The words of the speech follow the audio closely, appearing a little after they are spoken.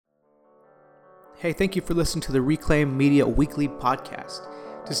Hey, thank you for listening to the Reclaim Media Weekly Podcast.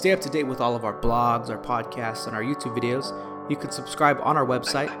 To stay up to date with all of our blogs, our podcasts, and our YouTube videos, you can subscribe on our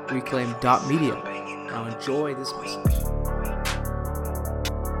website, reclaim.media. Now enjoy this message.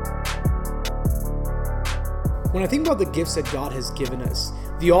 When I think about the gifts that God has given us,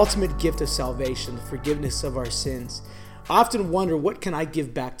 the ultimate gift of salvation, the forgiveness of our sins, I often wonder, what can I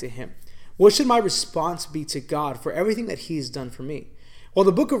give back to Him? What should my response be to God for everything that He's done for me? Well,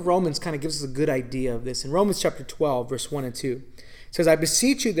 the book of Romans kind of gives us a good idea of this. In Romans chapter 12, verse 1 and 2, it says, I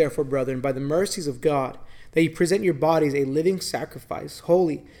beseech you therefore, brethren, by the mercies of God, that you present your bodies a living sacrifice,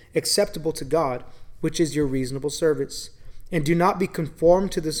 holy, acceptable to God, which is your reasonable service. And do not be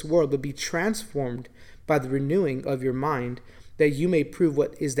conformed to this world, but be transformed by the renewing of your mind, that you may prove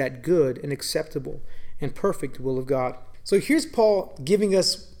what is that good and acceptable and perfect will of God. So here's Paul giving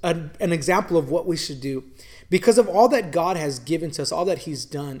us an example of what we should do. Because of all that God has given to us, all that He's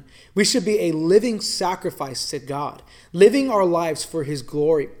done, we should be a living sacrifice to God, living our lives for His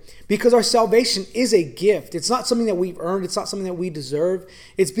glory. Because our salvation is a gift. It's not something that we've earned. It's not something that we deserve.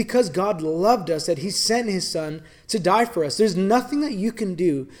 It's because God loved us that He sent His Son to die for us. There's nothing that you can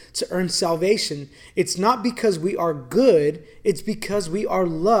do to earn salvation. It's not because we are good. It's because we are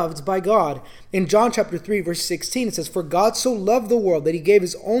loved by God. In John chapter 3, verse 16, it says, For God so loved the world that He gave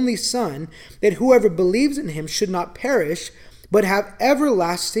His only Son, that whoever believes in Him should not perish, but have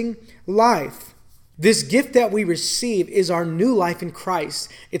everlasting life. This gift that we receive is our new life in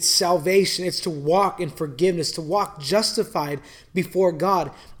Christ. It's salvation. It's to walk in forgiveness, to walk justified before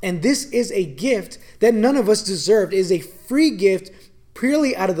God. And this is a gift that none of us deserved. It is a free gift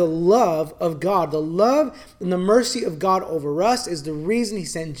purely out of the love of God. The love and the mercy of God over us is the reason He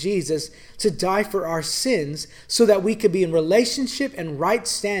sent Jesus to die for our sins so that we could be in relationship and right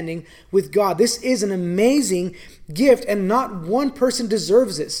standing with God. This is an amazing gift, and not one person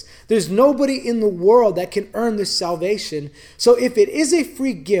deserves this. There's nobody in the world that can earn this salvation. So if it is a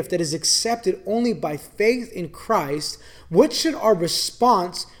free gift that is accepted only by faith in Christ, what should our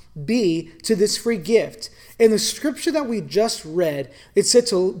response be to this free gift? In the scripture that we just read, it said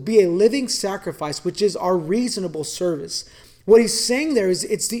to be a living sacrifice, which is our reasonable service. What he's saying there is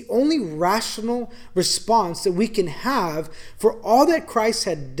it's the only rational response that we can have for all that Christ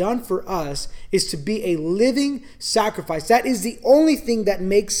had done for us is to be a living sacrifice. That is the only thing that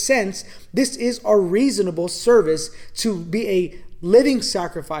makes sense. This is our reasonable service, to be a living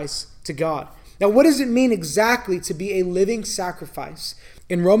sacrifice to God. Now, what does it mean exactly to be a living sacrifice?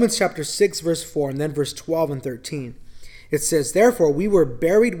 In Romans chapter 6, verse 4, and then verse 12 and 13, it says, Therefore we were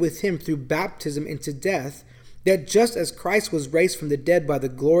buried with Him through baptism into death, that just as Christ was raised from the dead by the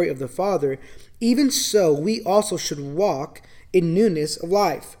glory of the Father, even so we also should walk in newness of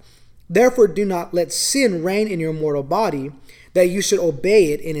life. Therefore do not let sin reign in your mortal body, that you should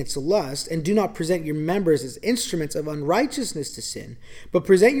obey it in its lust, and do not present your members as instruments of unrighteousness to sin, but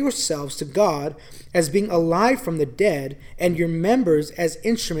present yourselves to God as being alive from the dead, and your members as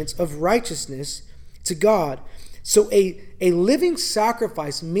instruments of righteousness to God. So a living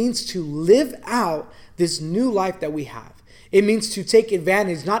sacrifice means to live out this new life that we have. It means to take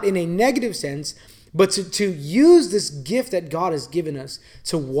advantage, not in a negative sense, but to use this gift that God has given us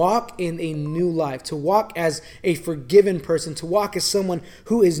to walk in a new life, to walk as a forgiven person, to walk as someone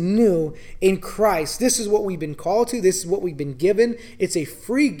who is new in Christ. This is what we've been called to. This is what we've been given. It's a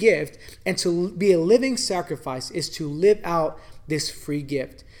free gift. And to be a living sacrifice is to live out this free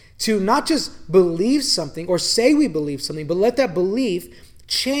gift. To not just believe something or say we believe something, but let that belief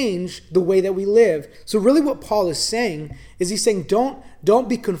change the way that we live. So really what Paul is saying is he's saying don't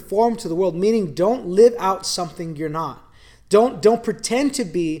be conformed to the world, meaning don't live out something you're not. Don't pretend to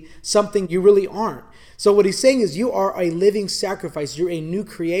be something you really aren't. So what he's saying is you are a living sacrifice. You're a new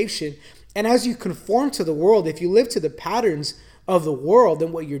creation. And as you conform to the world, if you live to the patterns of the world,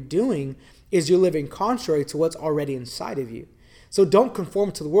 then what you're doing is you're living contrary to what's already inside of you. So don't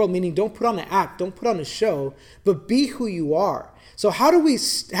conform to the world, meaning don't put on an act, don't put on a show, but be who you are. So how do we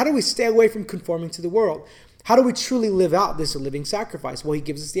stay away from conforming to the world? How do we truly live out this living sacrifice? Well, he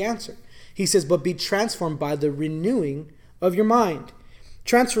gives us the answer. He says, but be transformed by the renewing of your mind.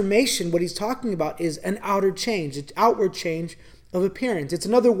 Transformation, what he's talking about, is an outer change, an outward change of appearance. It's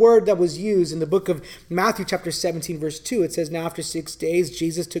another word that was used in the book of Matthew chapter 17, verse 2. It says, Now after 6 days,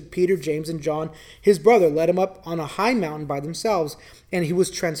 Jesus took Peter, James, and John, his brother, led him up on a high mountain by themselves, and he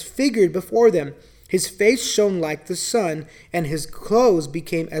was transfigured before them. His face shone like the sun, and his clothes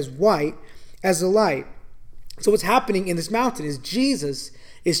became as white as the light. So what's happening in this mountain is Jesus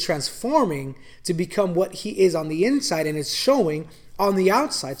is transforming to become what He is on the inside, and is showing on the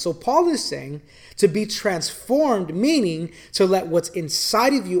outside. So Paul is saying to be transformed, meaning to let what's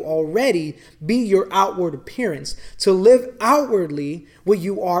inside of you already be your outward appearance, to live outwardly what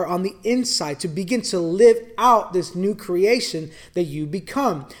you are on the inside, to begin to live out this new creation that you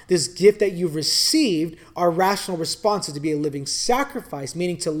become. This gift that you've received, our rational response is to be a living sacrifice,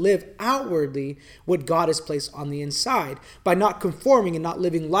 meaning to live outwardly what God has placed on the inside by not conforming and not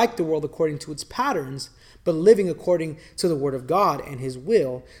living like the world according to its patterns, but living according to the word of God and his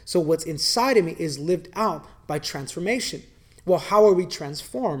will. So what's inside of me is lived out by transformation. Well, how are we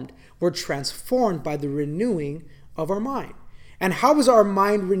transformed? We're transformed by the renewing of our mind. And how is our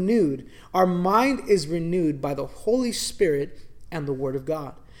mind renewed? Our mind is renewed by the Holy Spirit and the word of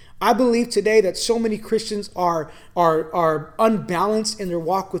God. I believe today that so many Christians are unbalanced in their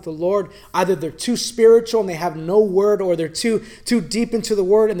walk with the Lord. Either they're too spiritual and they have no word, or they're too deep into the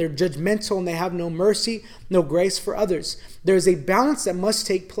word and they're judgmental and they have no mercy, no grace for others. There's a balance that must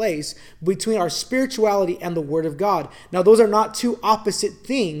take place between our spirituality and the word of God. Now, those are not two opposite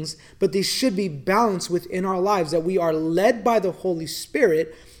things, but they should be balanced within our lives, that we are led by the Holy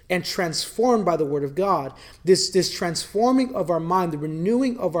Spirit and transformed by the word of God. This transforming of our mind, the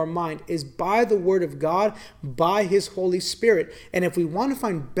renewing of our mind, is by the word of God, by his Holy Spirit. And if we want to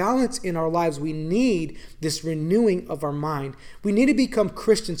find balance in our lives, we need this renewing of our mind. We need to become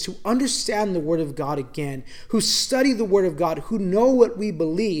Christians who understand the word of God again, who study the word of God, who know what we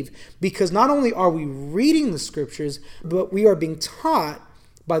believe, because not only are we reading the scriptures, but we are being taught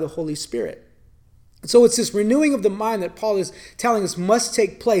by the Holy Spirit. So it's this renewing of the mind that Paul is telling us must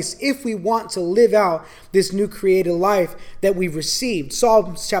take place if we want to live out this new created life that we've received.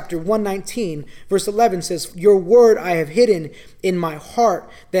 Psalms chapter 119, verse 11 says, "Your word I have hidden in my heart,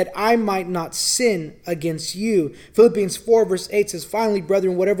 that I might not sin against you." Philippians 4, verse 8 says, "Finally,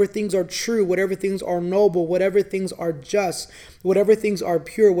 brethren, whatever things are true, whatever things are noble, whatever things are just, whatever things are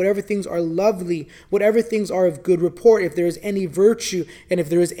pure, whatever things are lovely, whatever things are of good report, if there is any virtue, and if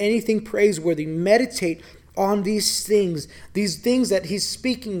there is anything praiseworthy, meditate on these things." These things that he's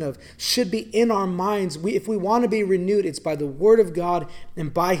speaking of should be in our minds. If we want to be renewed, it's by the word of God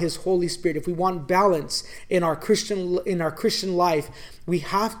and by his Holy Spirit. If we want balance in our Christian life, we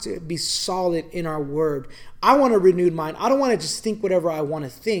have to be solid in our word. I want a renewed mind. I don't want to just think whatever I want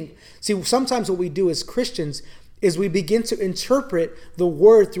to think. See, sometimes what we do as Christians is we begin to interpret the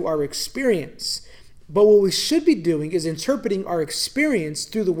word through our experience. But what we should be doing is interpreting our experience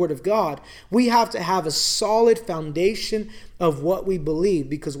through the word of God. We have to have a solid foundation of what we believe,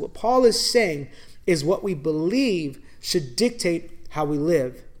 because what Paul is saying is what we believe should dictate how we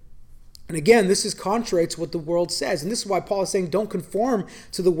live. And again, this is contrary to what the world says. And this is why Paul is saying don't conform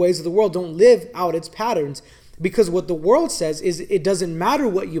to the ways of the world. Don't live out its patterns. Because what the world says is it doesn't matter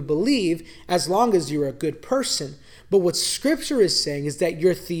what you believe as long as you're a good person. But what Scripture is saying is that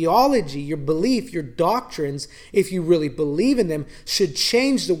your theology, your belief, your doctrines, if you really believe in them, should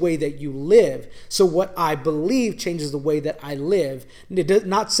change the way that you live. So what I believe changes the way that I live.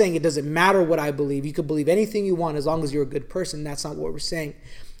 Not saying it doesn't matter what I believe. You can believe anything you want as long as you're a good person. That's not what we're saying.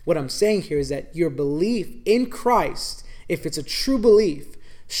 What I'm saying here is that your belief in Christ, if it's a true belief,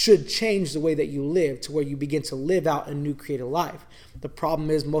 should change the way that you live to where you begin to live out a new created life. The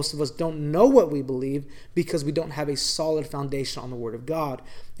problem is most of us don't know what we believe because we don't have a solid foundation on the Word of God.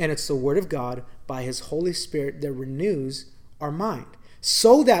 And it's the Word of God by His Holy Spirit that renews our mind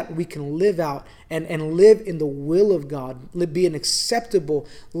so that we can live out and live in the will of God, be an acceptable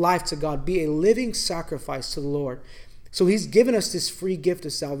life to God, be a living sacrifice to the Lord. So He's given us this free gift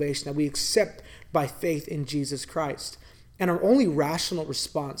of salvation that we accept by faith in Jesus Christ. And our only rational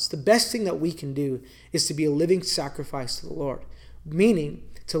response, the best thing that we can do, is to be a living sacrifice to the Lord, meaning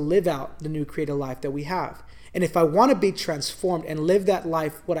to live out the new created life that we have. And if I want to be transformed and live that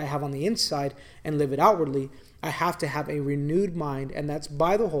life, what I have on the inside, and live it outwardly, I have to have a renewed mind, and that's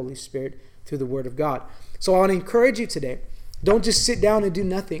by the Holy Spirit through the Word of God. So I want to encourage you today, don't just sit down and do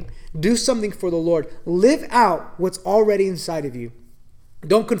nothing. Do something for the Lord. Live out what's already inside of you.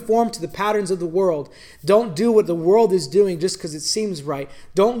 Don't conform to the patterns of the world. Don't do what the world is doing just because it seems right.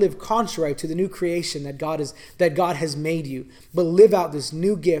 Don't live contrary to the new creation that God has made you. But live out this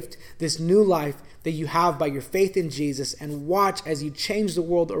new gift, this new life that you have by your faith in Jesus, and watch as you change the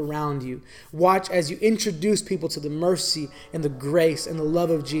world around you. Watch as you introduce people to the mercy and the grace and the love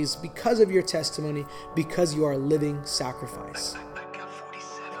of Jesus because of your testimony, because you are a living sacrifice.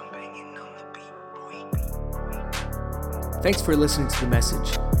 Thanks for listening to the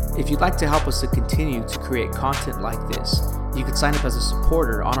message. If you'd like to help us to continue to create content like this, you can sign up as a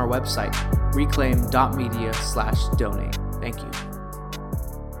supporter on our website, reclaim.media/donate.